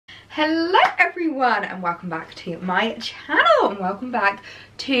Hello everyone and welcome back to my channel and welcome back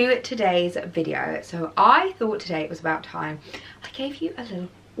to today's video. So I thought today it was about time I gave you a little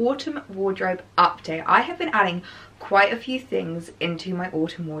autumn wardrobe update. I have been adding quite a few things into my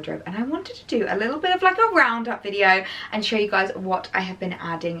autumn wardrobe and I wanted to do a little bit of like a roundup video and show you guys what I have been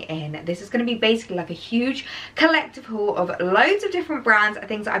adding in. This is going to be basically like a huge collective haul of loads of different brands and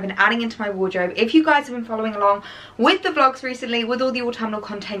things that I've been adding into my wardrobe. If you guys have been following along with the vlogs recently, with all the autumnal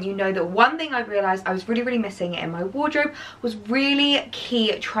content, you know that one thing I've realised I was really missing in my wardrobe was really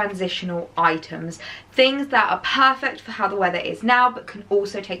key transitional items. Things that are perfect for how the weather is now but can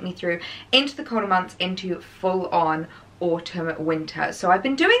also take me through into the colder months, into full on autumn winter. So I've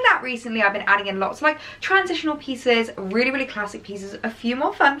been doing that recently. I've been adding in lots of like transitional pieces, really classic pieces, a few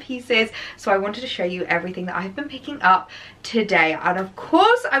more fun pieces. So I wanted to show you everything that I've been picking up today. And of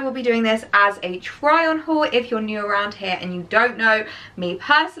course I will be doing this as a try on haul. If you're new around here and you don't know me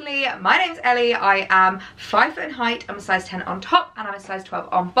personally, my name's Ellie. I am 5 foot in height, I'm a size 10 on top and I'm a size 12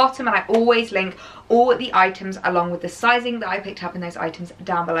 on bottom, and I always link all the items along with the sizing that I picked up in those items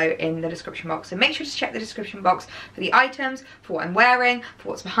down below in the description box. So make sure to check the description box for the items, for what I'm wearing, for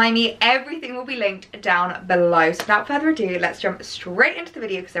what's behind me. Everything will be linked down below. So without further ado, let's jump straight into the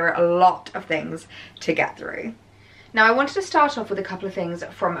video because there are a lot of things to get through. Now I wanted to start off with a couple of things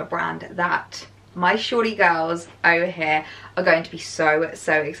from a brand that my shorty girls over here are going to be so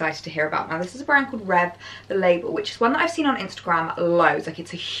excited to hear about. Now this is a brand called Rev the Label, which is one that I've seen on Instagram loads. Like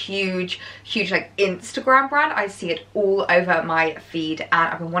it's a huge like Instagram brand. I see it all over my feed and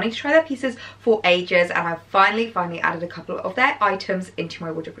I've been wanting to try their pieces for ages, and I've finally added a couple of their items into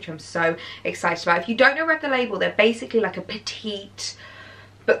my wardrobe, which I'm so excited about. If you don't know Rev the Label, they're basically like a petite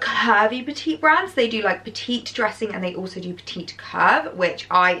but curvy petite brands. They do like petite dressing and they also do petite curve, which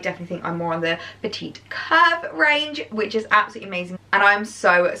I definitely think I'm more on the petite curve range, which is absolutely amazing. And I'm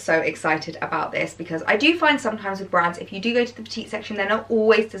so excited about this because I do find sometimes with brands, if you do go to the petite section, they're not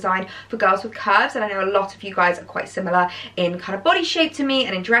always designed for girls with curves, and I know a lot of you guys are quite similar in kind of body shape to me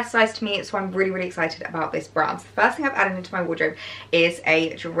and in dress size to me, so I'm really excited about this brand. So the first thing I've added into my wardrobe is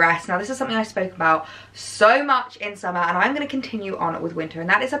a dress. Now this is something I spoke about so much in summer and I'm going to continue on with winter, and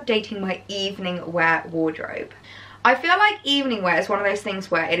that is updating my evening wear wardrobe. I feel like evening wear is one of those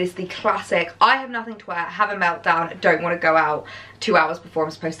things where it is the classic, I have nothing to wear, have a meltdown, don't want to go out 2 hours before I'm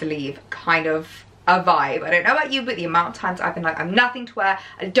supposed to leave kind of a vibe. I don't know about you, but the amount of times I've been like, I'm nothing to wear,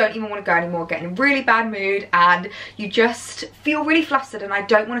 I don't even want to go anymore, get in a really bad mood and you just feel really flustered, and I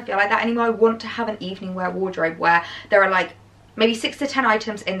don't want to feel like that anymore. I want to have an evening wear wardrobe where there are like maybe 6 to 10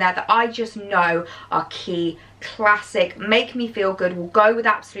 items in there that I just know are key, classic, make me feel good, will go with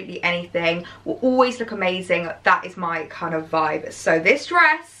absolutely anything, will always look amazing. That is my kind of vibe. So this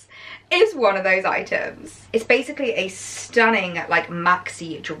dress is one of those items. It's basically a stunning like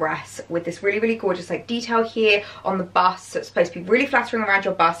maxi dress with this really gorgeous like detail here on the bust. So it's supposed to be really flattering around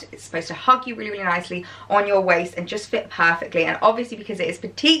your bust. It's supposed to hug you really nicely on your waist and just fit perfectly. And obviously because it is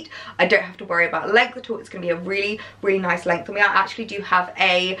petite, I don't have to worry about length at all. It's going to be a really nice length for me. I actually do have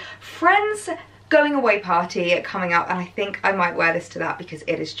a friend's going away party coming up and I think I might wear this to that because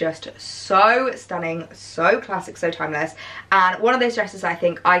it is just so stunning, so classic, so timeless, and one of those dresses I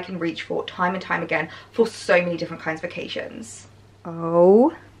think I can reach for time and time again for so many different kinds of occasions.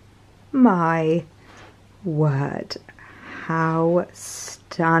 Oh my word, how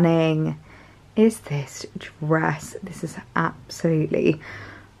stunning is this dress? This is absolutely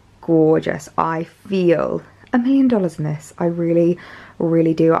gorgeous. I feel $1 million in this. I really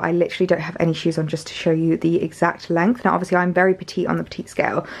do. I literally don't have any shoes on just to show you the exact length. Now obviously I'm very petite on the petite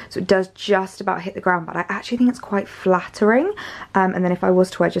scale, so it does just about hit the ground, but I actually think it's quite flattering. And then if I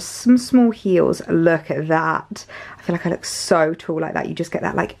was to wear just some small heels, look at that. I feel like I look so tall like that. You just get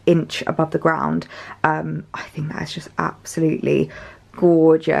that like inch above the ground. I think that is just absolutely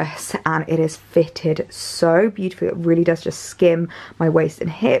gorgeous, and it is fitted so beautifully. It really does just skim my waist and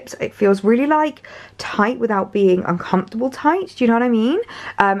hips. It feels really like tight without being uncomfortable tight. Do you know what I mean?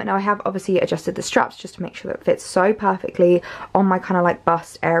 Now I have obviously adjusted the straps just to make sure that it fits so perfectly on my kind of like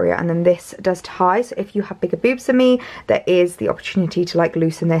bust area, and then this does tie, so if you have bigger boobs than me, there is the opportunity to like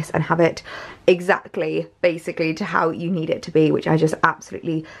loosen this and have it exactly basically to how you need it to be, which I just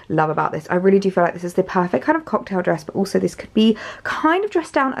absolutely love about this. I really do feel like this is the perfect kind of cocktail dress, but also this could be kind of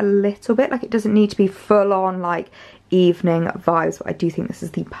dressed down a little bit. Like it doesn't need to be full on like evening vibes, but I do think this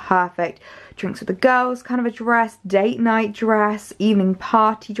is the perfect drinks with the girls kind of a dress, date night dress, evening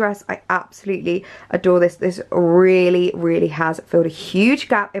party dress. I absolutely adore this. This really has filled a huge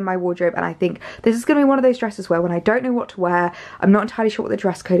gap in my wardrobe, and I think this is going to be one of those dresses where when I don't know what to wear, I'm not entirely sure what the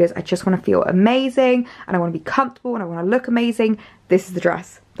dress code is, I just want to feel amazing and I want to be comfortable and I want to look amazing, this is the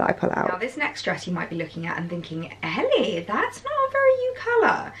dress that I pull out. Now this next dress you might be looking at and thinking, Ellie, that's not a very you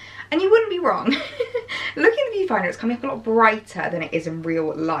colour. And you wouldn't be wrong. Looking at the viewfinder, it's coming up a lot brighter than it is in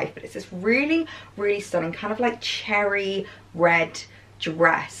real life, but it's this really, really stunning kind of like cherry red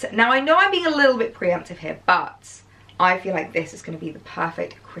dress. Now I know I'm being a little bit preemptive here, but I feel like this is going to be the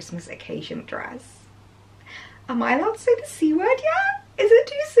perfect Christmas occasion dress. Am I allowed to say the C word yet? Is it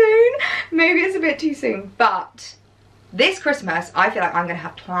too soon? Maybe it's a bit too soon, but this Christmas, I feel like I'm going to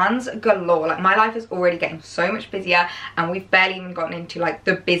have plans galore. Like, my life is already getting so much busier, and we've barely even gotten into, like,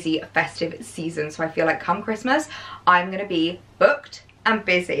 the busy festive season. So I feel like come Christmas, I'm going to be booked and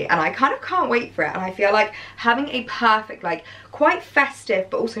busy, and I kind of can't wait for it. And I feel like having a perfect, like, quite festive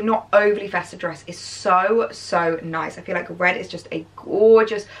but also not overly festive dress is so nice. I feel like red is just a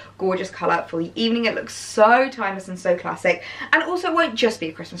gorgeous colour for the evening. It looks so timeless and so classic, and also it won't just be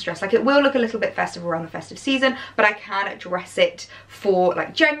a Christmas dress. Like, it will look a little bit festive around the festive season, but I can dress it for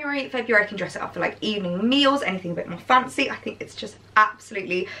like January, February. I can dress it up for like evening meals, anything a bit more fancy. I think it's just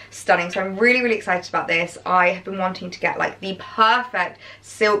absolutely stunning. So I'm really excited about this. I have been wanting to get like the perfect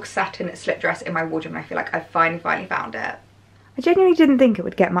silk satin slip dress in my wardrobe, and I feel like I've finally found it. I genuinely didn't think it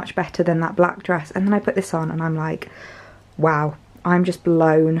would get much better than that black dress, and then I put this on and I'm like, wow, I'm just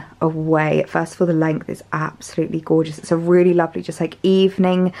blown away. First of all, the length is absolutely gorgeous. It's a really lovely, just like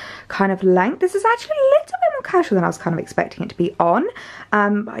evening kind of length. This is actually a little bit more casual than I was kind of expecting it to be on.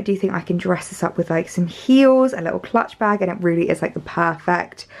 But I do think I can dress this up with like some heels, a little clutch bag, and it really is like the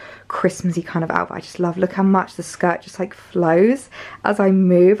perfect Christmassy kind of outfit. I just love, look how much the skirt just like flows as I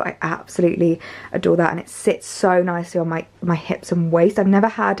move. I absolutely adore that, and it sits so nicely on my hips and waist. I've never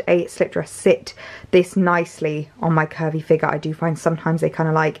had a slip dress sit this nicely on my curvy figure. I do find sometimes they kind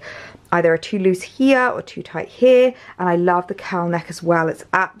of like either are too loose here or too tight here, and I love the cowl neck as well. It's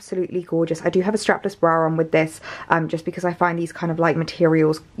absolutely gorgeous. I do have a strapless bra on with this, just because I find these kind of like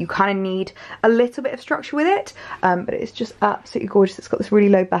materials, you kind of need a little bit of structure with it, but it's just absolutely gorgeous. It's got this really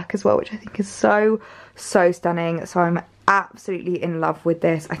low back as well, which I think is so stunning. So I'm absolutely in love with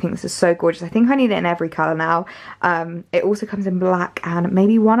this. I think this is so gorgeous. I think I need it in every colour now. It also comes in black and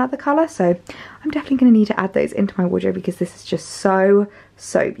maybe one other colour, so I'm definitely going to need to add those into my wardrobe because this is just so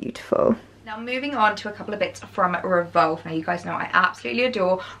beautiful. Now moving on to a couple of bits from Revolve. Now you guys know I absolutely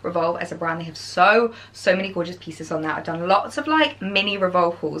adore Revolve as a brand. They have so many gorgeous pieces on there. I've done lots of like mini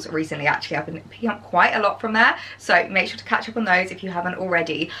Revolve hauls recently. Actually, I've been picking up quite a lot from there, so make sure to catch up on those if you haven't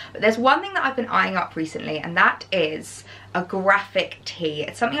already. But there's one thing that I've been eyeing up recently, and that is a graphic tee.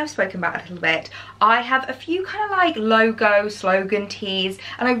 It's something I've spoken about a little bit. I have a few kind of like logo slogan tees,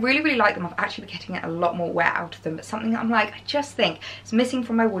 and I really like them. I've actually been getting a lot more wear out of them, but something that I'm like, I just think it's missing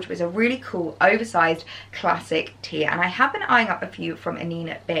from my wardrobe is a really cool oversized classic tee, and I have been eyeing up a few from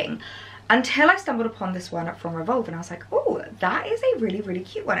Anina Bing until I stumbled upon this one from Revolve, and I was like, oh, that is a really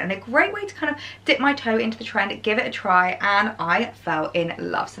cute one, and a great way to kind of dip my toe into the trend, give it a try, and I fell in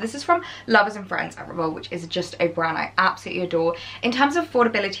love. So this is from Lovers and Friends at Revolve, which is just a brand I absolutely adore. In terms of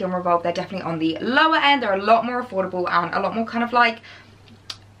affordability on Revolve, they're definitely on the lower end. They're a lot more affordable and a lot more kind of like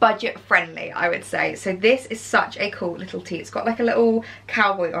budget friendly, I would say. So this is such a cool little tee. It's got like a little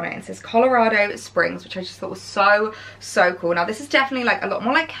cowboy on it, and it says Colorado Springs, which I just thought was so cool. Now this is definitely like a lot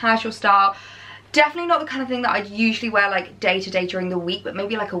more like casual style. Definitely not the kind of thing that I'd usually wear like day to day during the week, but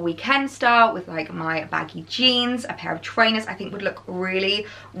maybe like a weekend style with like my baggy jeans, a pair of trainers, I think would look really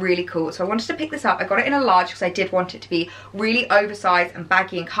cool. So I wanted to pick this up. I got it in a large because I did want it to be really oversized and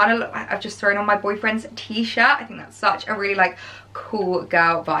baggy and kind of look like I've just thrown on my boyfriend's t-shirt. I think that's such a really like cool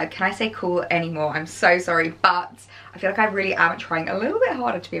girl vibe. Can I say cool anymore? I'm so sorry, but I feel like I really am trying a little bit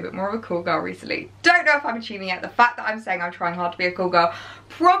harder to be a bit more of a cool girl recently. Don't know if I'm achieving it. The fact that I'm saying I'm trying hard to be a cool girl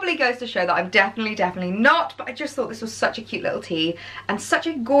probably goes to show that I'm definitely not, but I just thought this was such a cute little tee and such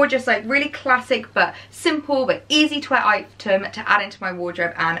a gorgeous, like really classic but simple but easy to wear item to add into my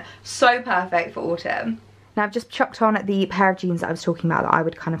wardrobe, and so perfect for autumn. Now I've just chucked on the pair of jeans that I was talking about that I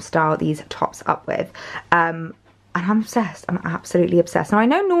would kind of style these tops up with. And I'm obsessed. I'm absolutely obsessed. Now I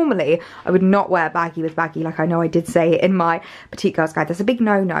know normally I would not wear baggy with baggy, like I know I did say in my Petite Girls Guide. That's a big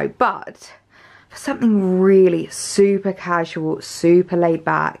no-no, but for something really super casual, super laid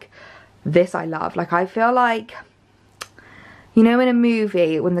back, this I love. Like I feel like, you know, in a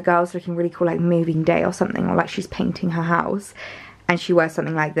movie when the girl's looking really cool, like Moving Day or something, or like she's painting her house and she wears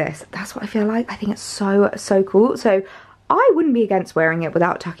something like this, that's what I feel like. I think it's so cool. So I wouldn't be against wearing it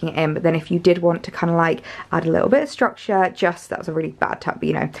without tucking it in, but then if you did want to kind of like add a little bit of structure, just, that was a really bad tuck, but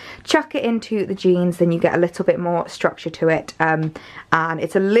you know, chuck it into the jeans, then you get a little bit more structure to it, and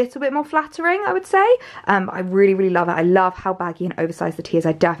it's a little bit more flattering, I would say. I really love it. I love how baggy and oversized the tee is.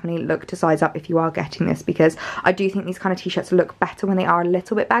 I definitely look to size up if you are getting this, because I do think these kind of t-shirts look better when they are a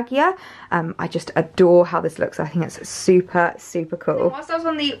little bit baggier. I just adore how this looks. I think it's super cool. And whilst I was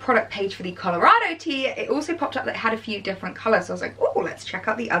on the product page for the Colorado tee, it also popped up that it had a few different colours, so I was like, oh, let's check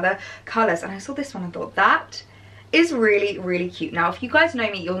out the other colours, and I saw this one and thought, that is really cute. Now, if you guys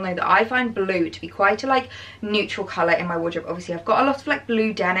know me, you'll know that I find blue to be quite a like neutral colour in my wardrobe. Obviously, I've got a lot of like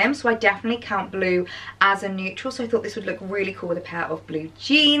blue denim, so I definitely count blue as a neutral, so I thought this would look really cool with a pair of blue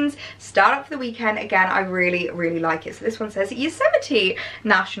jeans. Start up for the weekend. Again, I really like it. So this one says Yosemite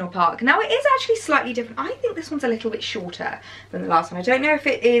National Park. Now, it is actually slightly different. I think this one's a little bit shorter than the last one. I don't know if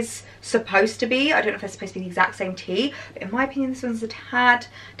it is supposed to be. I don't know if it's supposed to be the exact same tee, but in my opinion, this one's a tad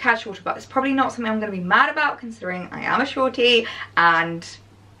shorter, but it's probably not something I'm going to be mad about, considering I am a shorty and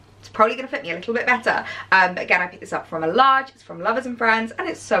it's probably going to fit me a little bit better. Again, I picked this up from a large. It's from Lovers and Friends, and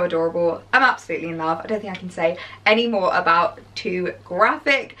it's so adorable. I'm absolutely in love. I don't think I can say any more about two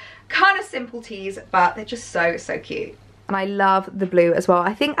graphic, kind of simple tees, but they're just so cute. And I love the blue as well.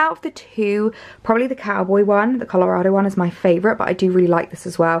 I think out of the two, probably the cowboy one, the Colorado one, is my favourite, but I do really like this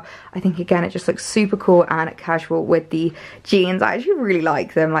as well. I think, again, it just looks super cool and casual with the jeans. I actually really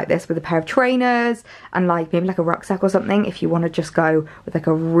like them like this with a pair of trainers and like maybe like a rucksack or something, if you want to just go with like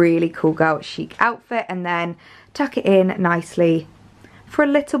a really cool girl chic outfit, and then tuck it in nicely for a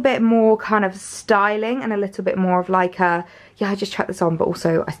little bit more kind of styling and a little bit more of like a, yeah, I just chucked this on, but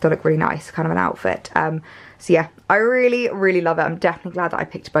also I still look really nice kind of an outfit. So yeah, I really love it. I'm definitely glad that I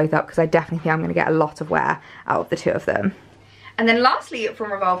picked both up, because I definitely think I'm going to get a lot of wear out of the two of them. And then lastly,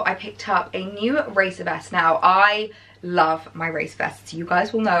 from Revolve, I picked up a new racer vest. Now, I love my race vests. You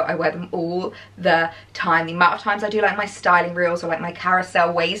guys will know I wear them all the time. The amount of times I do like my styling reels or like my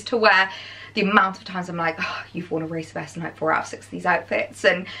carousel ways to wear, the amount of times I'm like, oh, you've worn a race vest in like 4 out of 6 of these outfits,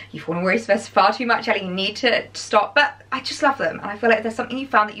 and you've worn a race vest far too much, Ellie, you need to stop. But I just love them, and I feel like if there's something you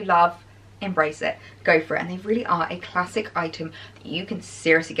found that you love, embrace it, go for it. And they really are a classic item that you can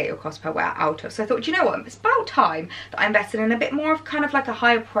seriously get your cost per wear out of. So I thought, you know what, it's about time that I invested in a bit more of kind of like a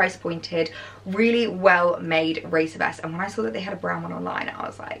higher price pointed, really well made racer vest. And when I saw that they had a brown one online, I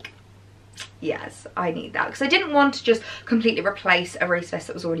was like, yes, I need that, because I didn't want to just completely replace a race vest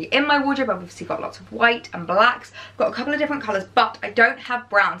that was already in my wardrobe. I've obviously got lots of white and blacks, I've got a couple of different colours, but I don't have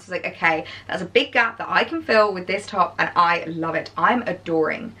brown. So it's like, okay, that's a big gap that I can fill with this top, and I love it. I'm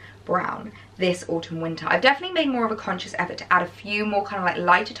adoring brown this autumn winter. I've definitely made more of a conscious effort to add a few more kind of like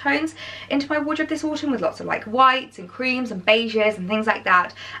lighter tones into my wardrobe this autumn, with lots of like whites and creams and beiges and things like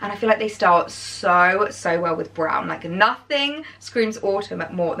that, and I feel like they style so well with brown. Like, nothing screams autumn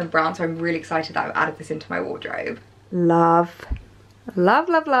more than brown, so I'm really excited that I've added this into my wardrobe. Love.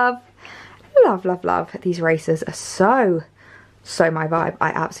 These racers are so my vibe. I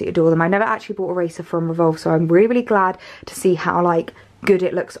absolutely adore them. I never actually bought a racer from Revolve, so I'm really glad to see how like good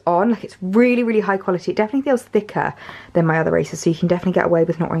it looks on. Like, it's really high quality. It definitely feels thicker than my other racers, so you can definitely get away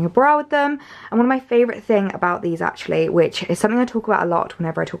with not wearing a bra with them. And one of my favorite thing about these, actually, which is something I talk about a lot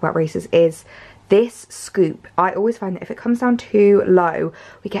whenever I talk about racers, is this scoop. I always find that if it comes down too low,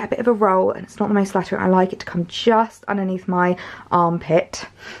 we get a bit of a roll, and it's not the most flattering. I like it to come just underneath my armpit.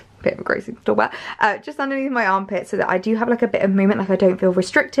 Bit of a gross thing to talk about, just underneath my armpit, so that I do have like a bit of movement, like I don't feel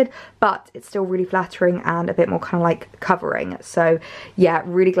restricted, but it's still really flattering and a bit more kind of like covering. So yeah,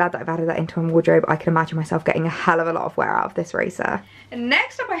 really glad that I've added that into my wardrobe. I can imagine myself getting a hell of a lot of wear out of this racer. And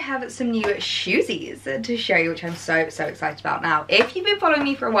next up, I have some new shoesies to show you, which I'm so excited about. Now, if you've been following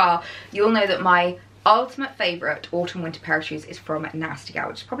me for a while, you'll know that my ultimate favourite autumn winter pair of shoes is from Nasty Gal,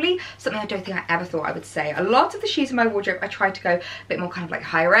 which is probably something I don't think I ever thought I would say. A lot of the shoes in my wardrobe, I try to go a bit more kind of like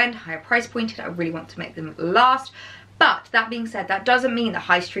higher end, higher price pointed. I really want to make them last. But that being said, that doesn't mean that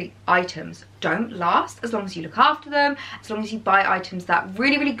high street items don't last, as long as you look after them, as long as you buy items that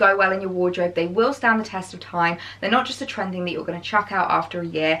really go well in your wardrobe. They will stand the test of time. They're not just a trend thing that you're going to chuck out after a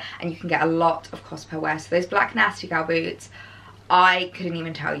year, and you can get a lot of cost per wear. So those black Nasty Gal boots, I couldn't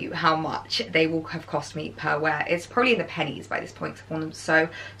even tell you how much they will have cost me per wear. It's probably in the pennies by this point, because I've worn them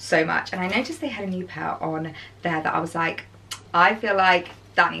so much. And I noticed they had a new pair on there that I was like, I feel like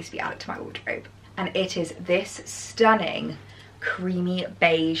that needs to be added to my wardrobe. And it is this stunning creamy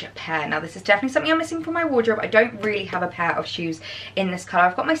beige pair. Now this is definitely something I'm missing from my wardrobe. I don't really have a pair of shoes in this colour.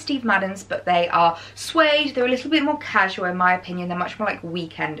 I've got my Steve Maddens, but they are suede. They're a little bit more casual in my opinion. They're much more like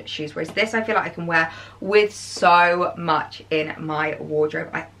weekend shoes, whereas this I feel like I can wear with so much in my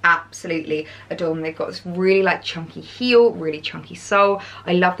wardrobe. I absolutely adore them. They've got this really like chunky heel, really chunky sole.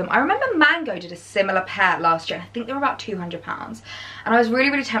 I love them. I remember Mango did a similar pair last year, and I think they were about £200, and I was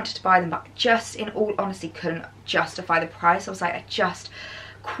really tempted to buy them, but just in all honesty couldn't justify the price. I was like, I just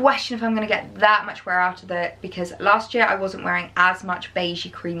question if I'm going to get that much wear out of it, because last year I wasn't wearing as much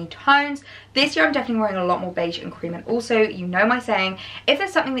beigey creamy tones. This year I'm definitely wearing a lot more beige and cream. And also, you know my saying, if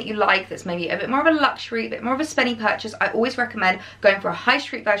there's something that you like that's maybe a bit more of a luxury, a bit more of a spenny purchase, I always recommend going for a high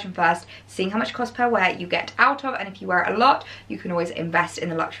street version first, seeing how much cost per wear you get out of, and if you wear it a lot you can always invest in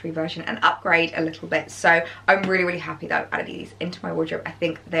the luxury version and upgrade a little bit. So I'm really happy that I've added these into my wardrobe. I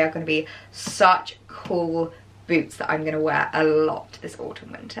think they are going to be such cool boots that I'm going to wear a lot this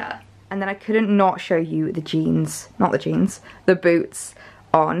autumn winter. And then I couldn't not show you the jeans, not the jeans, the boots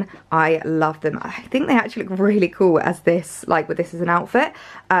on. I love them. I think they actually look really cool as this, like with this as an outfit,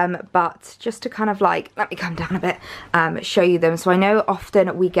 but just to kind of like, let me come down a bit, show you them. So I know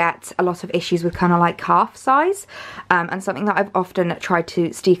often we get a lot of issues with kind of like calf size, and something that I've often tried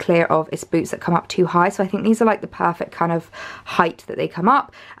to steer clear of is boots that come up too high. So I think these are like the perfect kind of height that they come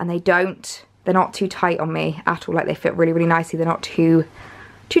up, and they're not too tight on me at all. Like they fit really nicely. They're not too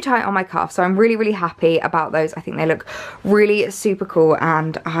tight on my calf. So I'm really happy about those. I think they look really super cool,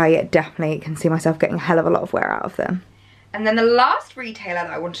 and I definitely can see myself getting a hell of a lot of wear out of them. And then the last retailer that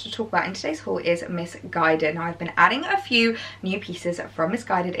I wanted to talk about in today's haul is Missguided. Now I've been adding a few new pieces from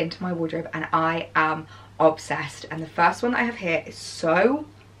Missguided into my wardrobe, and I am obsessed. And the first one that I have here is so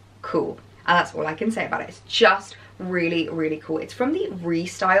cool, and that's all I can say about it. It's just really cool. It's from the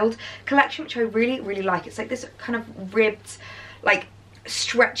Restyled collection, which I really like. It's like this kind of ribbed, like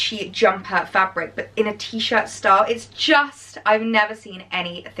stretchy jumper fabric, but in a t-shirt style. It's just, I've never seen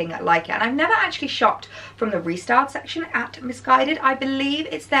anything like it, and I've never actually shopped from the Restyled section at Missguided. I believe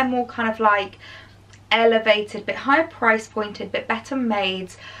it's their more kind of like elevated, bit higher price pointed, bit better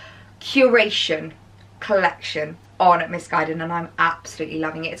made curation collection on Missguided, and I'm absolutely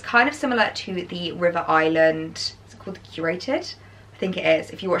loving it. It's kind of similar to the River Island, called the Curated, I think it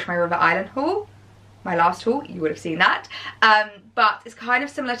is. If you watch my River Island haul, my last haul, you would have seen that, but it's kind of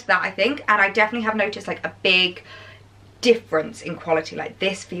similar to that, I think, and I definitely have noticed like a big difference in quality. Like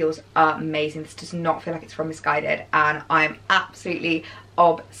this feels amazing. This does not feel like it's from Missguided, and I'm absolutely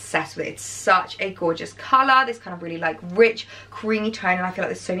obsessed with it. It's such a gorgeous color, this kind of really like rich creamy tone, and I feel like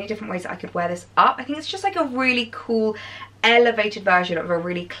there's so many different ways that I could wear this up. I think it's just like a really cool elevated version of a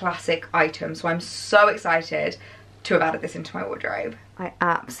really classic item, so I'm so excited to have added this into my wardrobe. I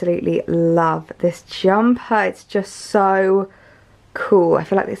absolutely love this jumper. It's just so cool. I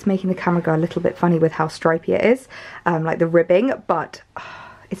feel like it's making the camera go a little bit funny with how stripy it is, like the ribbing, but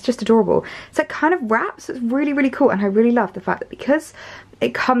it's just adorable. So it kind of wraps. It's really cool, and I really love the fact that because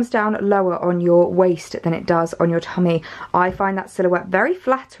it comes down lower on your waist than it does on your tummy, I find that silhouette very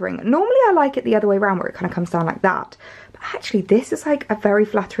flattering. Normally I like it the other way around, where it kind of comes down like that, but actually this is like a very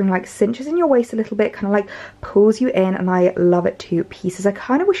flattering, like cinches in your waist a little bit, kind of like pulls you in, and I love it to pieces. I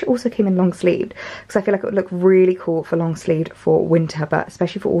kind of wish it also came in long sleeved, because I feel like it would look really cool for long sleeved for winter, but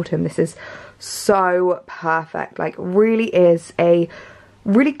especially for autumn this is so perfect. Like really is a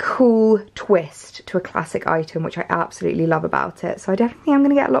really cool twist to a classic item, which I absolutely love about it. So I definitely think I'm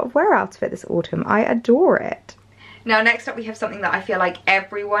going to get a lot of wear out of it this autumn. I adore it. Now next up we have something that I feel like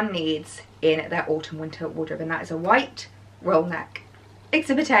everyone needs in their autumn winter wardrobe, and that is a white roll neck.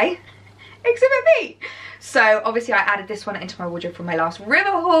 Exhibit A, Exhibit B. So obviously I added this one into my wardrobe from my last river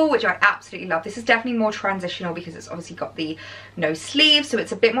haul, which I absolutely love. This is definitely more transitional because it's obviously got the no sleeves, so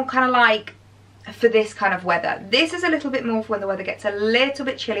it's a bit more kind of like for this kind of weather. This is a little bit more for when the weather gets a little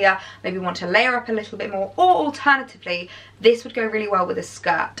bit chillier, maybe want to layer up a little bit more, or alternatively this would go really well with a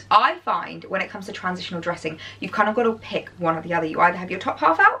skirt. I find when it comes to transitional dressing, you've kind of got to pick one or the other. You either have your top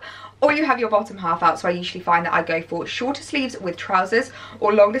half out or you have your bottom half out. So I usually find that I go for shorter sleeves with trousers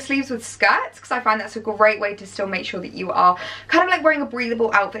or longer sleeves with skirts, because I find that's a great way to still make sure that you are kind of like wearing a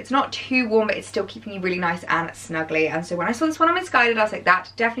breathable outfit. It's not too warm, but it's still keeping you really nice and snuggly. And so when I saw this one on Missguided, I was like,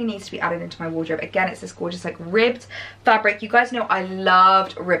 that definitely needs to be added into my wardrobe. Again, it's this gorgeous like ribbed fabric. You guys know I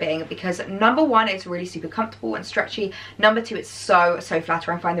loved ribbing because number one, it's really super comfortable and stretchy. Number two, it's so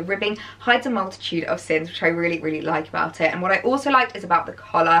flattering. I find the ribbing hides a multitude of sins, which I really like about it. And what I also liked is about the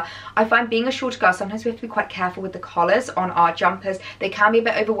collar. I find being a shorter girl, sometimes we have to be quite careful with the collars on our jumpers. They can be a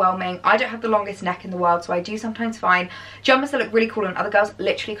bit overwhelming. I don't have the longest neck in the world, so I do sometimes find jumpers that look really cool on other girls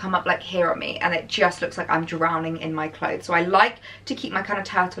literally come up like here on me, and it just looks like I'm drowning in my clothes. So I like to keep my kind of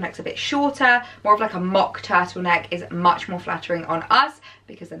turtlenecks a bit shorter. More of like a mock turtleneck is much more flattering on us,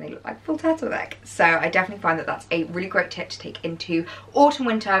 because then they look like full turtleneck. So I definitely find that that's a really great tip to take into autumn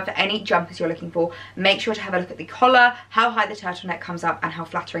winter for any jumpers you're looking for. Make sure to have a look at the collar, how high the turtleneck comes up, and how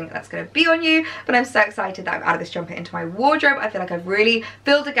flattering that's going to be on you. But I'm so excited that I've added this jumper into my wardrobe. I feel like I've really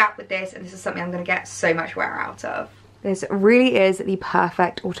filled a gap with this, and this is something I'm going to get so much wear out of. This really is the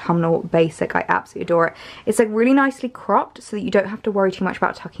perfect autumnal basic. I absolutely adore it. It's like really nicely cropped so that you don't have to worry too much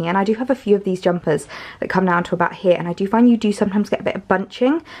about tucking in. I do have a few of these jumpers that come down to about here, and I do find you do sometimes get a bit of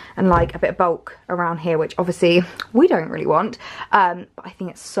bunching and like a bit of bulk around here, which obviously we don't really want. But I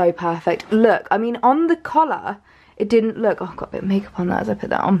think it's so perfect. Look, I mean, on the collar, it didn't look, oh, I've got a bit of makeup on that as I put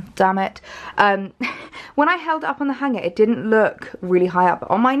that on, damn it. When I held it up on the hanger, it didn't look really high up.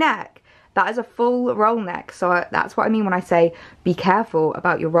 On my neck, that is a full roll neck, so that's what I mean when I say be careful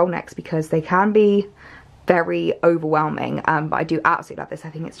about your roll necks, because they can be very overwhelming. But I do absolutely love this. I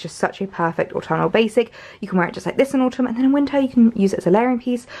think it's just such a perfect autumnal basic. You can wear it just like this in autumn, and then in winter you can use it as a layering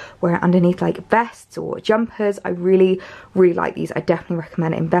piece, wear it underneath like vests or jumpers. I really like these. I definitely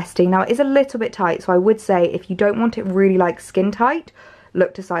recommend investing. Now it is a little bit tight, so I would say if you don't want it really like skin tight,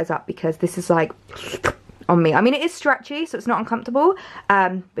 look to size up, because this is like on me. I mean, it is stretchy, so it's not uncomfortable,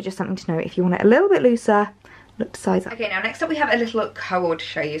 but just something to know. If you want it a little bit looser, look to size up. Okay, now next up we have a little co-ord to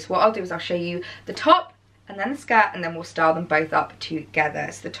show you. So what I'll do is I'll show you the top and then the skirt, and then we'll style them both up together.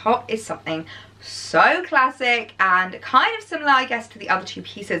 So the top is something so classic and kind of similar, I guess, to the other two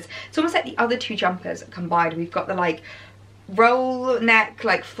pieces. It's almost like the other two jumpers combined. We've got the like roll neck,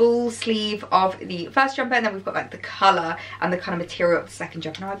 like full sleeve of the first jumper, and then we've got like the colour and the kind of material of the second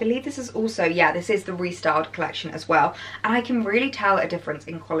jumper. Now I believe this is also, yeah, this is the restyled collection as well, and I can really tell a difference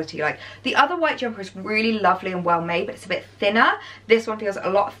in quality. Like the other white jumper is really lovely and well made, but it's a bit thinner. This one feels a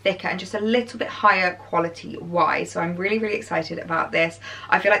lot thicker and just a little bit higher quality wise, so I'm really excited about this.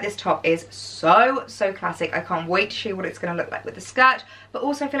 I feel like this top is so classic. I can't wait to show you what it's going to look like with the skirt, but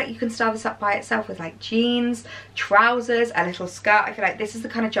also I feel like you can style this up by itself with like jeans, trousers, a little skirt. I feel like this is the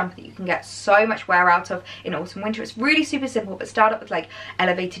kind of jumper that you can get so much wear out of in autumn winter. It's really super simple, but start up with like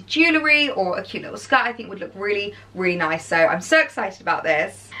elevated jewellery or a cute little skirt I think would look really nice. So I'm so excited about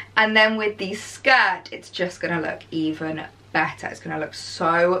this. And then with the skirt, it's just gonna look even better. It's gonna look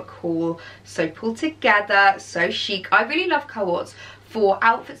so cool, so pulled together, so chic. I really love co-ords for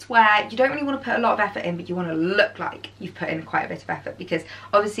outfits where you don't really want to put a lot of effort in, but you want to look like you've put in quite a bit of effort, because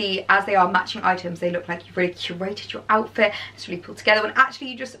obviously as they are matching items, they look like you've really curated your outfit. It's really pulled together, when actually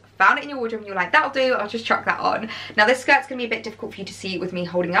you just found it in your wardrobe and you're like, that'll do, I'll just chuck that on. Now this skirt's going to be a bit difficult for you to see with me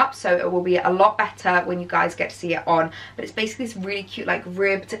holding up, so it will be a lot better when you guys get to see it on. But it's basically this really cute like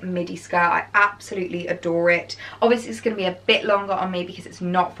ribbed midi skirt. I absolutely adore it. Obviously it's going to be a bit longer on me because it's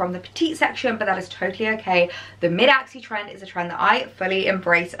not from the petite section, but that is totally okay. The mid-axi trend is a trend that I fully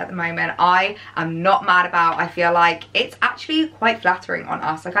embrace at the moment. I am not mad about. I feel like it's actually quite flattering on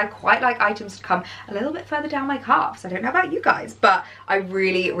us. Like I quite like items to come a little bit further down my calves. I don't know about you guys, but I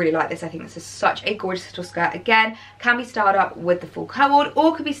really like this. I think this is such a gorgeous little skirt. Again, can be styled up with the full co-ord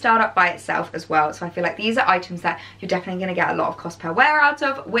or could be styled up by itself as well. So I feel like these are items that you're definitely going to get a lot of cost per wear out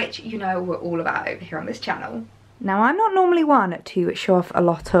of, which you know we're all about over here on this channel. Now I'm not normally one to show off a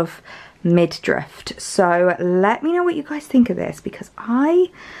lot of mid-drift, so let me know what you guys think of this, because I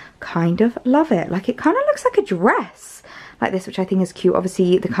kind of love it. Like it kind of looks like a dress like this, which I think is cute.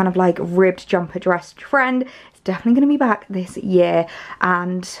 Obviously the kind of like ribbed jumper dress trend is definitely going to be back this year,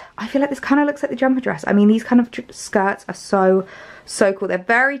 and I feel like this kind of looks like the jumper dress. I mean, these kind of skirts are so cool. They're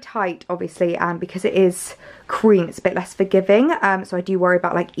very tight obviously, and because it is cream it's a bit less forgiving, so I do worry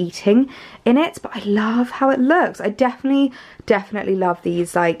about like eating in it, but I love how it looks. I definitely love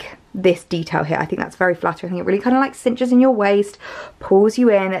these, like this detail here. I think that's very flattering. I think it really kind of like cinches in your waist, pulls you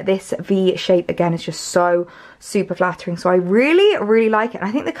in. This V shape again is just so super flattering, so I really like it. And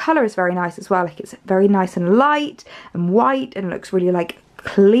I think the colour is very nice as well. Like it's very nice and light and white, and looks really like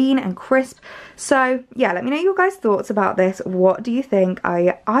clean and crisp. So yeah, let me know your guys' thoughts about this. What do you think?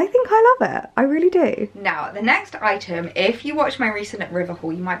 I think I love it. I really do. Now the next item, if you watched my recent river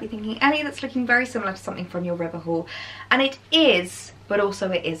haul, you might be thinking, Ellie, that's looking very similar to something from your river haul, and it is, but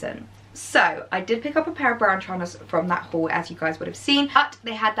also it isn't. So I did pick up a pair of brown trainers from that haul, as you guys would have seen, but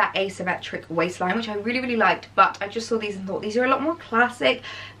they had that asymmetric waistline, which I really liked. But I just saw these and thought these are a lot more classic.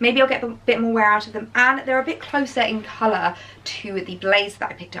 Maybe I'll get a bit more wear out of them, and they're a bit closer in colour to the blazer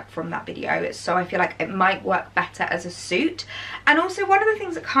that I picked up from that video, so I feel like it might work better as a suit. And also, one of the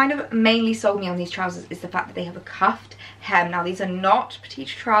things that kind of mainly sold me on these trousers is the fact that they have a cuffed hem. Now, these are not petite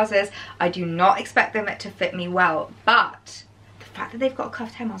trousers. I do not expect them to fit me well, but the fact that they've got a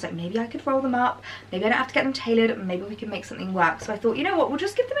cuffed hem, I was like, maybe I could roll them up, maybe I don't have to get them tailored, maybe we can make something work. So I thought, you know what, we'll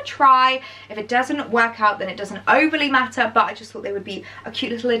just give them a try. If it doesn't work out, then it doesn't overly matter, but I just thought they would be a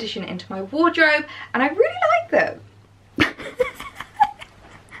cute little addition into my wardrobe, and I really like them.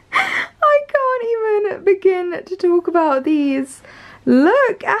 I can't even begin to talk about these.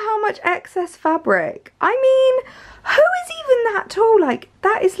 Look at how much excess fabric. I mean, who is even that tall? Like,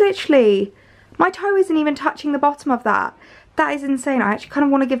 that is literally, my toe isn't even touching the bottom of that. That is insane. I actually kind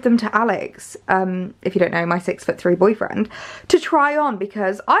of want to give them to Alex, if you don't know, my 6'3" boyfriend, to try on,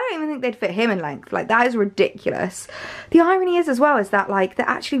 because I don't even think they'd fit him in length. Like, that is ridiculous. The irony is as well is that, like, they're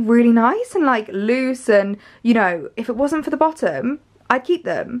actually really nice and like loose, and, you know, if it wasn't for the bottom, I'd keep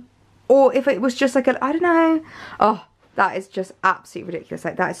them. Or if it was just like a, I don't know. Oh, that is just absolutely ridiculous.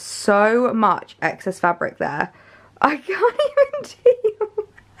 Like, that is so much excess fabric there. I can't even deal.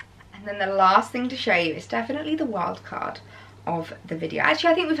 And then the last thing to show you is definitely the wild card of the video.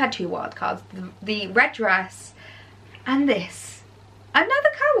 Actually, I think we've had two wild cards. The red dress and this. Another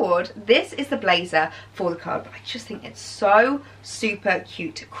card. This is the blazer for the card, but I just think it's so super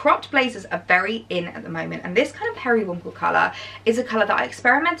cute. Cropped blazers are very in at the moment, and this kind of periwinkle colour is a colour that I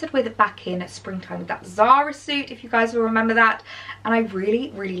experimented with back in springtime with that Zara suit, if you guys will remember that, and I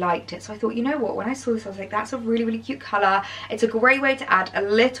really liked it. So I thought, you know what, when I saw this I was like, that's a really cute colour. It's a great way to add a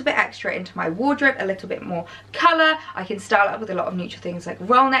little bit extra into my wardrobe, a little bit more colour. I can style it up with a lot of neutral things like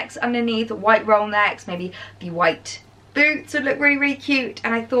roll necks underneath, white roll necks, maybe the white boots would look really cute,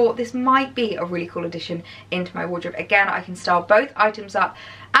 and I thought this might be a really cool addition into my wardrobe. Again, I can style both items up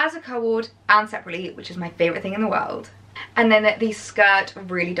as a co-ord and separately, which is my favourite thing in the world. And then the skirt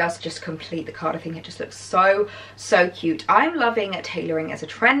really does just complete the card. I think it just looks so cute. I'm loving tailoring as a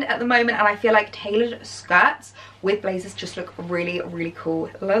trend at the moment, and I feel like tailored skirts with blazers just look really cool.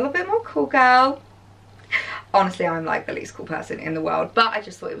 A little bit more cool, girl. Honestly, I'm like the least cool person in the world, but I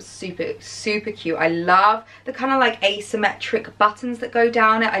just thought it was super cute. I love the kind of like asymmetric buttons that go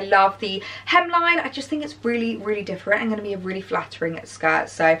down it. I love the hemline. I just think it's really different and going to be a really flattering skirt.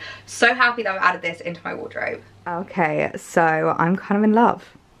 So happy that I've added this into my wardrobe. Okay, so I'm kind of in love.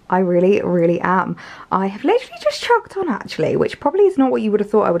 I really am. I have literally just chucked on, actually, which probably is not what you would have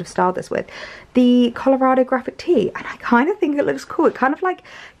thought I would have styled this with, the Colorado graphic tee, and I kind of think it looks cool. It kind of like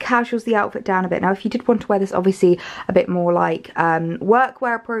casuals the outfit down a bit. Now, if you did want to wear this, obviously a bit more like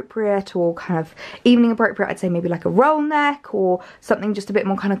workwear appropriate or kind of evening appropriate, I'd say maybe like a roll neck or something just a bit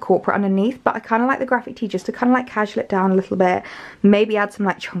more kind of corporate underneath, but I kind of like the graphic tee just to kind of like casual it down a little bit, maybe add some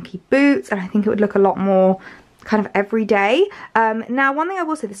like chunky boots, and I think it would look a lot more kind of everyday. Now, one thing I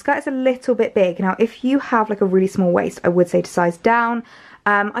will say, the skirt is a little bit big. Now, if you have like a really small waist, I would say to size down.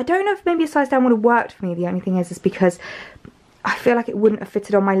 I don't know if maybe a size down would have worked for me. The only thing is because I feel like it wouldn't have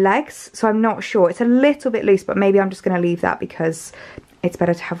fitted on my legs, so I'm not sure. It's a little bit loose, but maybe I'm just going to leave that because it's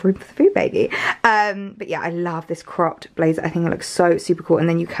better to have room for the food baby. But yeah, I love this cropped blazer. I think it looks so super cool, and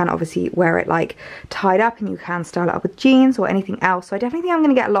then you can obviously wear it like tied up, and you can style it up with jeans or anything else. So I definitely think I'm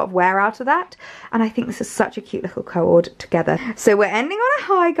going to get a lot of wear out of that, and I think this is such a cute little co-ord together. So we're ending on a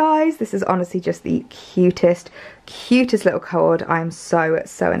high, guys. This is honestly just the cutest little co-ord. I'm so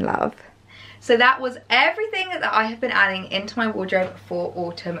in love. So that was everything that I have been adding into my wardrobe for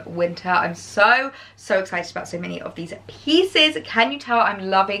autumn winter. I'm so excited about so many of these pieces. Can you tell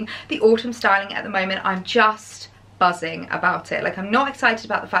I'm loving the autumn styling at the moment? I'm just buzzing about it. Like, I'm not excited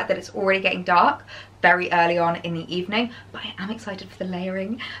about the fact that it's already getting dark very early on in the evening, but I am excited for the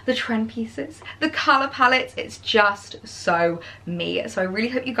layering, the trend pieces, the color palettes. It's just so me. So I really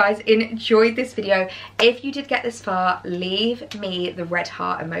hope you guys enjoyed this video. If you did get this far, leave me the red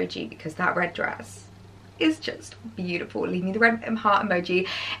heart emoji, because that red dress is just beautiful. Leave me the red heart emoji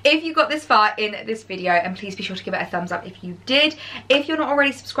if you got this far in this video, and please be sure to give it a thumbs up if you did. If you're not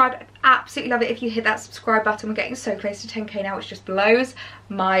already subscribed, I'd absolutely love it if you hit that subscribe button. We're getting so close to 10k now, which just blows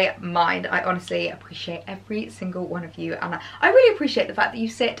my mind. I honestly appreciate every single one of you, and I really appreciate the fact that you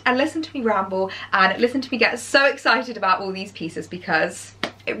sit and listen to me ramble and listen to me get so excited about all these pieces, because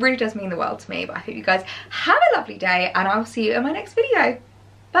it really does mean the world to me. But I hope you guys have a lovely day, and I'll see you in my next video.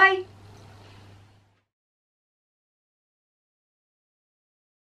 Bye.